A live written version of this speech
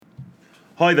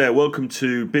Hi there, welcome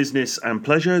to Business and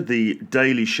Pleasure, the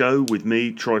daily show with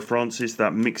me, Troy Francis,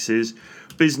 that mixes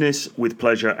business with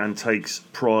pleasure and takes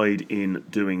pride in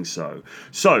doing so.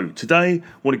 So, today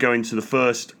I want to go into the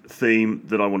first theme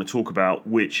that I want to talk about,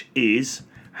 which is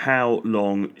how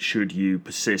long should you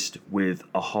persist with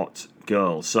a hot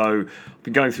girl? So, I've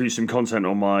been going through some content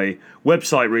on my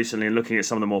website recently and looking at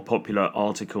some of the more popular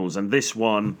articles, and this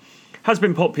one has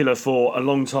been popular for a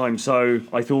long time, so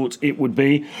I thought it would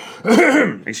be,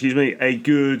 a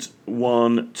good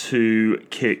one to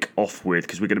kick off with,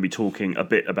 because we're going to be talking a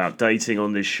bit about dating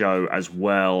on this show, as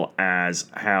well as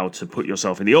how to put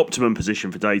yourself in the optimum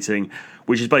position for dating,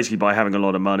 which is basically by having a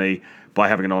lot of money, by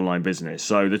having an online business.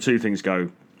 So the two things go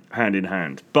hand in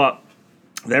hand. But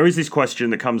there is this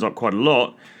question that comes up quite a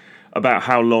lot about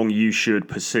how long you should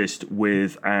persist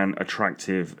with an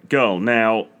attractive girl.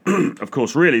 Now, of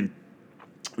course, really,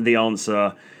 the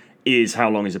answer is how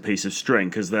long is a piece of string,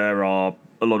 because there are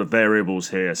a lot of variables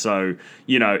here. So,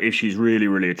 if she's really,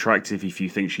 really attractive, if you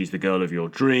think she's the girl of your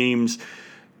dreams,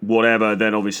 whatever,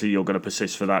 then obviously you're going to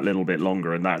persist for that little bit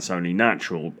longer, and that's only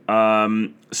natural.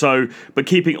 But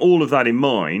keeping all of that in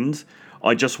mind,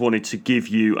 I just wanted to give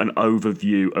you an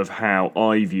overview of how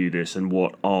I view this and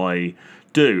what I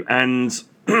do. And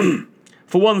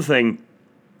for one thing,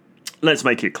 let's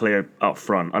make it clear up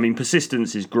front. I mean,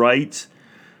 persistence is great.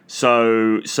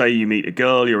 So, say you meet a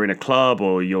girl, you're in a club,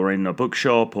 or you're in a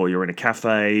bookshop, or you're in a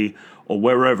cafe, or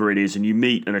wherever it is, and you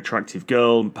meet an attractive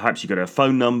girl. Perhaps you get her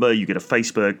phone number, you get a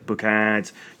Facebook ad,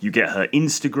 you get her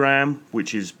Instagram,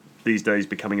 which is these days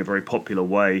becoming a very popular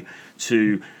way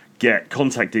to get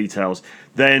contact details.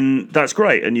 Then that's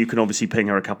great, and you can obviously ping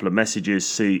her a couple of messages,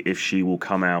 see if she will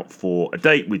come out for a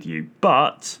date with you.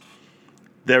 But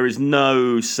there is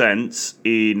no sense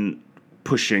in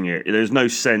pushing it. There's no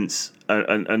sense,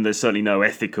 and there's certainly no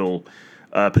ethical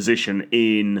position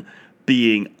in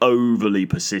being overly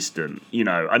persistent.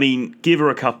 I mean, give her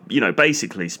a couple.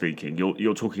 Basically speaking,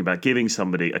 you're talking about giving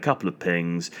somebody a couple of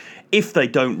pings. If they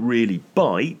don't really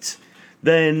bite,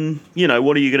 then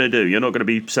what are you going to do? You're not going to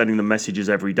be sending them messages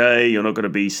every day. You're not going to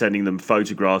be sending them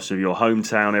photographs of your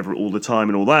hometown all the time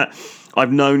and all that.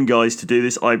 I've known guys to do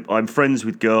this. I'm friends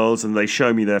with girls, and they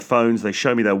show me their phones, they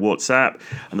show me their WhatsApp,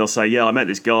 and they'll say, yeah, I met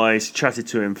this guy, chatted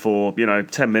to him for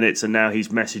 10 minutes, and now he's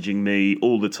messaging me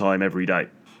all the time every day.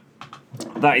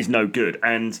 That is no good.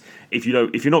 And if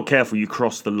you're not careful, you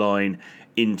cross the line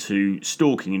into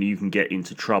stalking, and you can get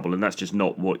into trouble, and that's just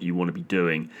not what you want to be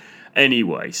doing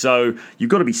anyway. So you've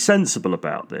got to be sensible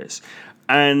about this.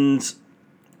 And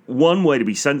one way to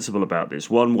be sensible about this,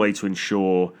 one way to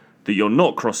ensure that you're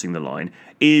not crossing the line,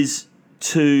 is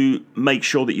to make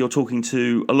sure that you're talking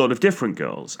to a lot of different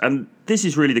girls. And this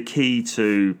is really the key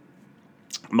to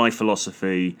my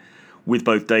philosophy with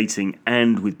both dating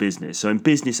and with business. So in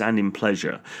business and in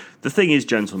pleasure. The thing is,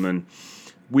 gentlemen,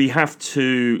 we have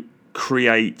to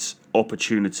create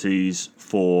opportunities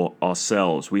for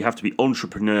ourselves. We have to be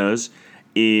entrepreneurs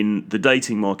in the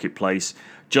dating marketplace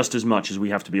just as much as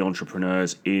we have to be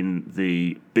entrepreneurs in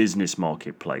the business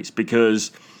marketplace.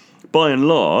 Because by and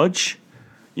large,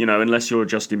 unless you're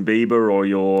Justin Bieber or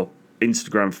you're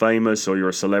Instagram famous or you're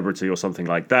a celebrity or something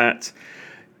like that,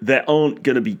 there aren't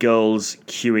going to be girls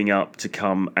queuing up to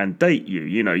come and date you.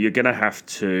 You're going to have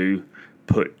to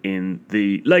put in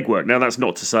the legwork. Now, that's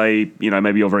not to say,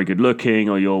 maybe you're very good looking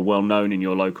or you're well known in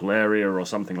your local area or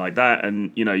something like that,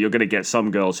 and you're going to get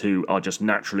some girls who are just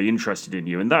naturally interested in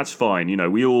you, and that's fine.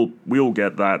 We all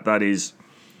get that. That is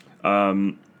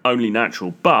only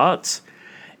natural. But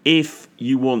if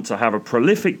you want to have a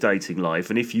prolific dating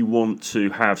life, and if you want to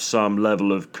have some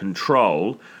level of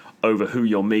control over who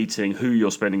you're meeting, who you're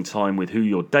spending time with, who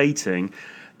you're dating,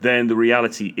 then the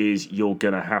reality is you're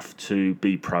going to have to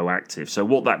be proactive. So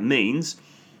what that means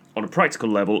on a practical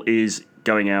level is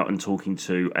going out and talking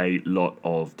to a lot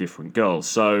of different girls.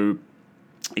 So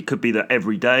it could be that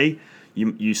every day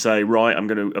you say, right, I'm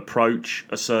going to approach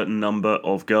a certain number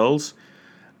of girls,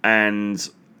 and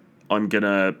I'm going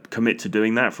to commit to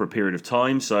doing that for a period of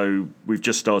time. So we've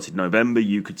just started November.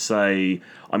 You could say,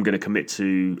 I'm going to commit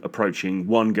to approaching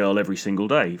one girl every single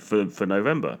day for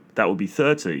November. That would be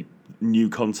 30 new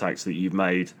contacts that you've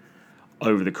made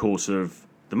over the course of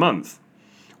the month.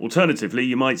 Alternatively,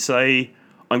 you might say,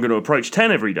 I'm going to approach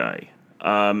 10 every day.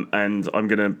 And I'm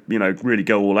going to, really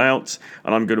go all out.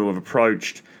 And I'm going to have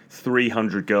approached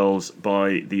 300 girls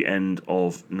by the end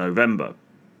of November.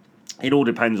 It all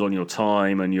depends on your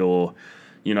time and your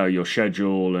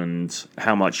schedule and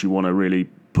how much you want to really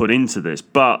put into this.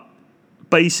 But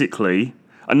basically,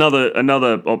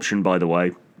 another option, by the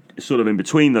way, sort of in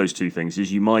between those two things,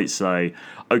 is you might say,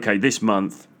 okay, this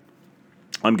month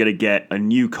I'm going to get a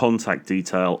new contact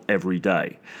detail every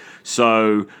day.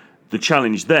 So the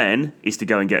challenge then is to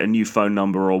go and get a new phone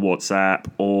number or WhatsApp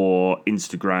or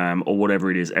Instagram or whatever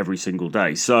it is every single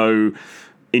day. So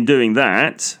in doing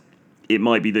that, it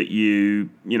might be that you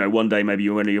know, one day maybe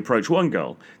you only approach one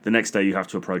girl. The next day you have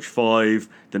to approach 5,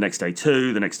 the next day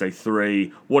 2, the next day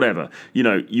 3, whatever. You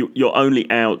know, you're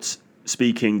only out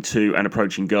speaking to and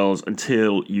approaching girls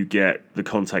until you get the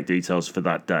contact details for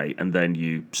that day, and then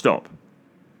you stop.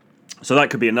 So that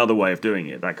could be another way of doing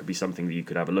it. That could be something that you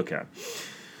could have a look at.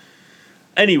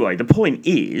 Anyway, the point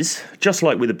is, just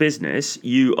like with a business,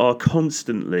 you are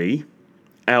constantly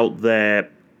out there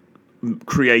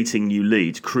creating new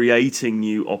leads, creating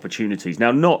new opportunities.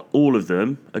 Now, not all of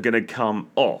them are going to come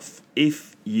off.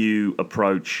 If you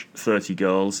approach 30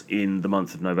 girls in the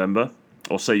month of November,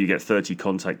 or say you get 30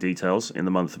 contact details in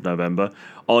the month of November,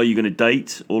 are you going to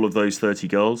date all of those 30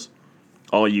 girls?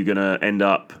 Are you going to end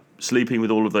up sleeping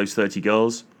with all of those 30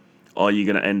 girls? Are you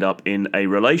going to end up in a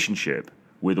relationship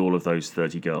with all of those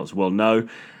 30 girls? Well, no.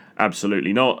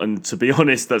 Absolutely not. And to be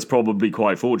honest, that's probably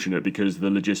quite fortunate, because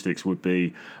the logistics would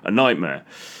be a nightmare.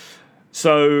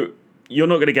 So you're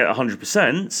not going to get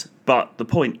 100%, but the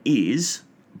point is,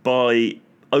 by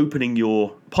opening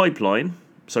your pipeline,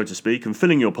 so to speak, and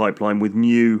filling your pipeline with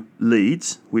new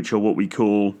leads, which are what we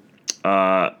call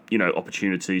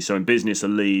opportunities. So in business, a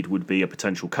lead would be a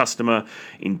potential customer.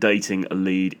 In dating, a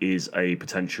lead is a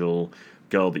potential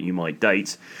girl that you might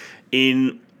date.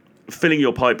 In filling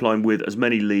your pipeline with as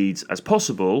many leads as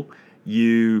possible,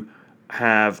 you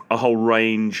have a whole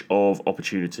range of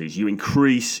opportunities. You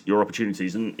increase your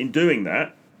opportunities, and in doing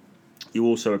that, you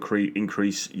also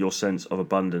increase your sense of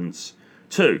abundance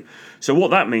too. So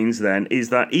what that means then is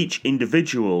that each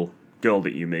individual girl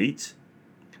that you meet,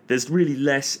 there's really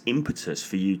less impetus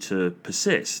for you to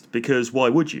persist, because why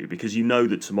would you? Because you know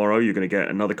that tomorrow you're going to get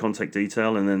another contact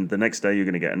detail, and then the next day you're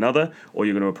going to get another, or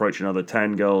you're going to approach another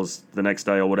 10 girls the next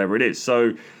day, or whatever it is.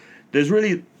 So there's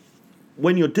really,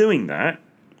 when you're doing that,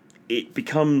 it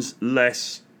becomes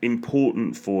less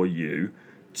important for you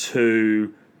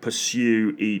to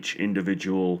pursue each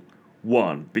individual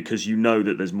one, because you know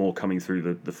that there's more coming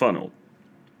through the funnel.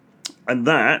 And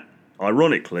that,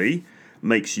 ironically,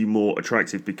 makes you more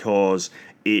attractive, because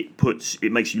it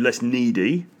makes you less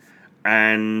needy,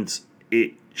 and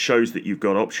it shows that you've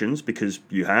got options, because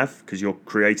you're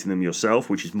creating them yourself,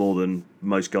 which is more than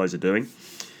most guys are doing.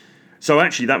 So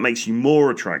actually that makes you more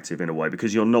attractive in a way,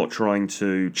 because you're not trying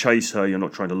to chase her, you're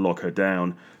not trying to lock her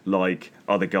down like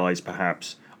other guys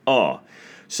perhaps are.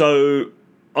 So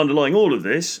underlying all of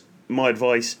this, my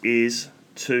advice is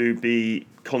to be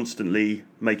constantly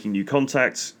making new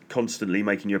contacts, constantly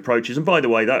making new approaches. And by the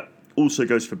way, that also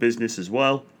goes for business as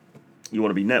well. You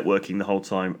want to be networking the whole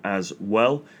time as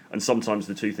well. And sometimes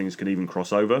the two things can even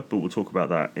cross over, but we'll talk about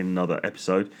that in another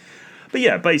episode. But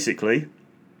yeah, basically,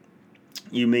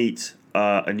 you meet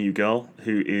a new girl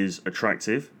who is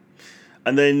attractive.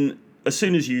 And then as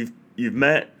soon as you've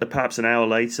met, perhaps an hour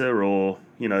later, or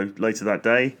later that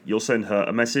day, you'll send her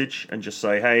a message and just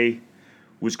say, hey,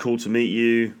 was cool to meet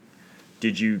you.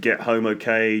 Did you get home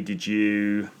okay? Did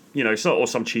you, or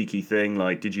some cheeky thing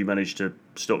like, did you manage to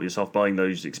stop yourself buying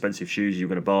those expensive shoes you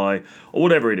were going to buy, or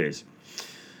whatever it is.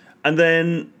 And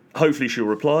then hopefully she'll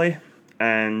reply,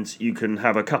 and you can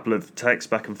have a couple of texts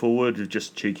back and forward of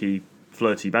just cheeky,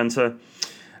 flirty banter.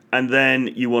 And then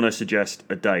you want to suggest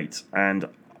a date, and,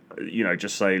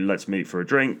 just say, let's meet for a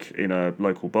drink in a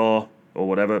local bar or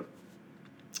whatever.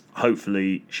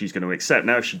 Hopefully she's going to accept.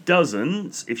 Now, if she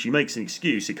doesn't, if she makes an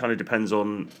excuse, it kind of depends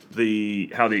on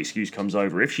how the excuse comes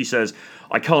over. If she says,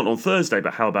 I can't on Thursday,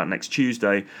 but how about next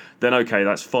Tuesday? Then okay,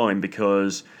 that's fine,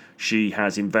 because she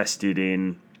has invested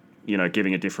in,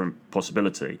 giving a different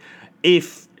possibility.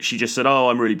 If she just said, oh,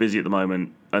 I'm really busy at the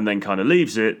moment, and then kind of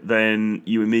leaves it, then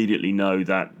you immediately know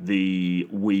that the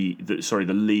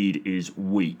lead is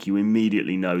weak. You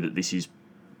immediately know that this is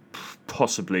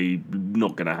possibly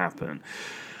not going to happen.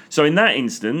 So in that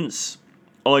instance,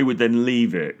 I would then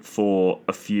leave it for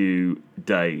a few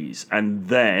days, and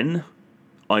then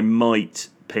I might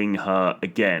ping her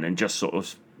again, and just sort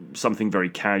of something very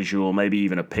casual, maybe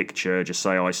even a picture, just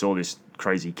say, oh, I saw this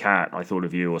crazy cat, I thought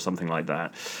of you, or something like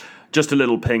that. Just a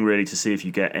little ping, really, to see if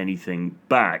you get anything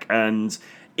back. And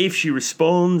if she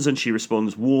responds, and she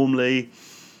responds warmly,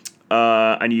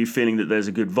 and you're feeling that there's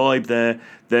a good vibe there,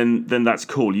 then that's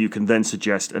cool. You can then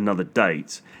suggest another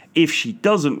date. If she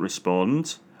doesn't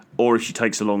respond, or if she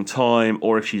takes a long time,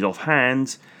 or if she's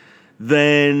offhand,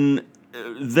 then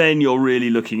you're really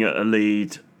looking at a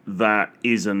lead that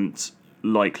isn't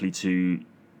likely to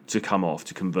to come off,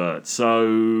 to convert.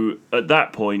 So at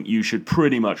that point, you should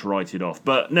pretty much write it off.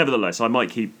 But nevertheless, I might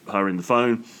keep her in the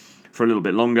phone for a little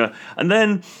bit longer. And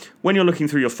then when you're looking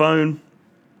through your phone,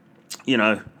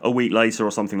 a week later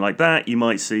or something like that, you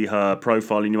might see her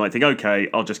profile and you might think, okay,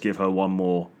 I'll just give her one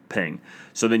more ping.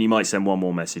 So then you might send one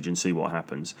more message and see what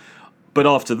happens. But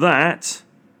after that,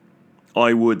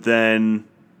 I would then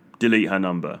delete her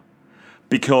number.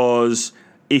 Because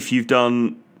if you've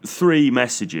done 3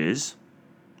 messages,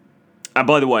 and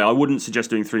by the way, I wouldn't suggest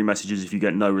doing 3 messages if you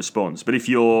get no response. But if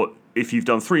you've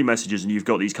done 3 messages and you've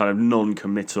got these kind of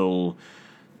non-committal,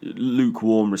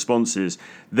 lukewarm responses,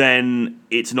 then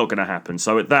it's not going to happen.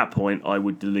 So at that point, I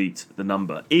would delete the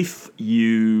number. If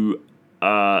you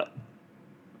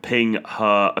ping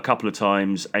her a couple of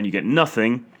times and you get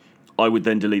nothing, I would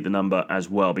then delete the number as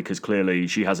well, because clearly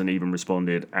she hasn't even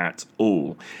responded at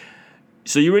all.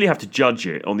 So you really have to judge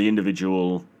it on the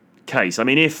individual case. I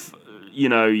mean, if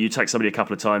you text somebody a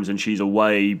couple of times and she's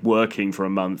away working for a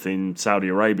month in Saudi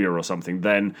Arabia or something,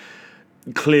 then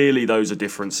clearly those are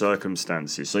different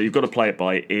circumstances. So you've got to play it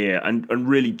by ear and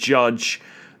really judge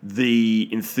the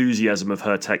enthusiasm of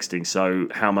her texting. So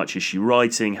how much is she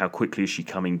writing? How quickly is she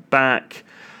coming back?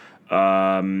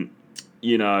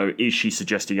 Is she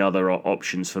suggesting other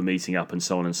options for meeting up and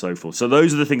so on and so forth? So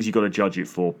those are the things you've got to judge it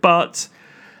for. But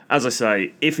as I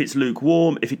say, if it's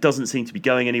lukewarm, if it doesn't seem to be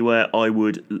going anywhere, I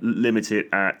would limit it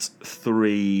at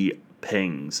 3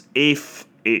 pings. If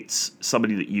it's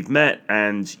somebody that you've met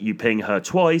and you ping her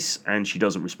twice and she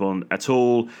doesn't respond at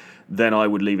all, then I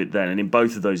would leave it then. And in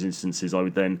both of those instances, I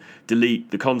would then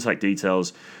delete the contact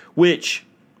details, which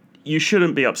you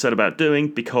shouldn't be upset about doing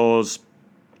because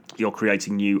you're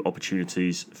creating new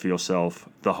opportunities for yourself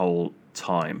the whole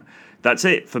time. That's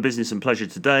it for Business and Pleasure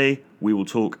today. We will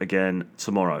talk again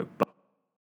tomorrow. Bye.